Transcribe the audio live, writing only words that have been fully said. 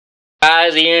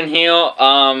Guys, Ian here,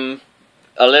 a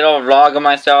little vlog of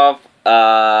myself.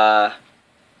 Sorry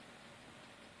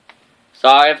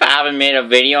if I haven't made a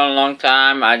video in a long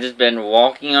time. I've just been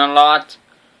walking a lot.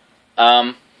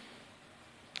 I'm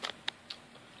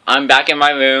back in my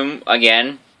room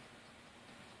again.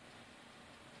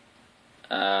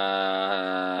 I'm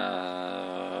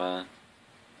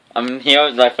here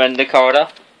with my friend Dakota.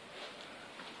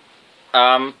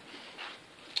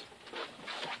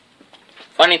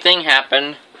 Funny thing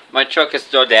happened. My truck is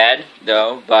still dead,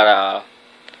 though, but,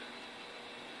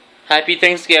 Happy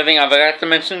Thanksgiving, I forgot to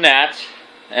mention that,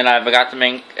 and I forgot to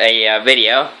make a,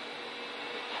 video,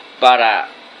 but,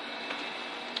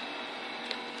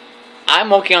 I'm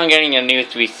working on getting a new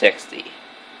 360.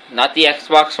 Not the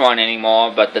Xbox One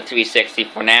anymore, but the 360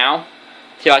 for now,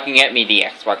 till I can get me the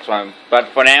Xbox One. But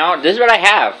for now, this is what I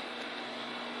have.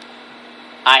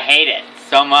 I hate it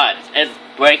so much. It's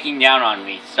breaking down on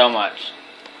me so much.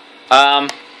 I'm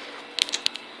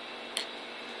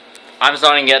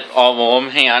starting to get all warm.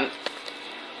 Hang on.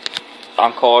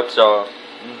 I'm cold, so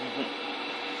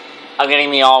I'm getting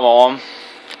me all warm.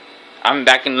 I'm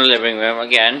back in the living room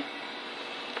again.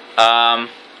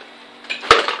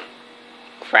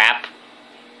 Crap.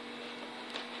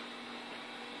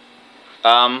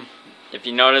 If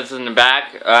you notice in the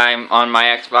back, I'm on my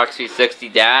Xbox 360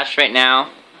 dash right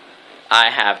now. I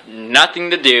have nothing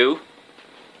to do.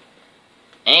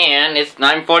 And it's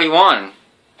 9:41.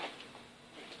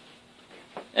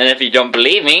 And if you don't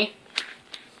believe me,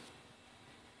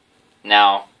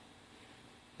 now,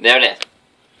 there it is.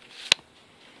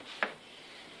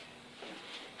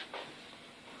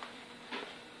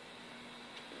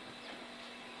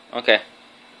 Okay.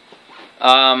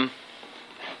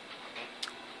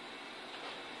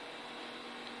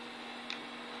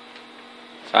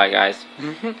 Sorry guys.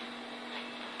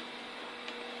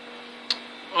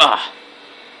 Ugh.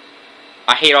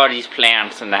 I hate all these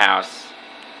plants in the house.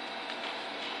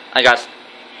 I got...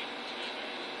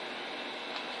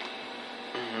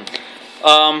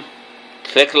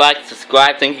 click like,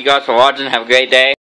 subscribe. Thank you guys for watching. Have a great day.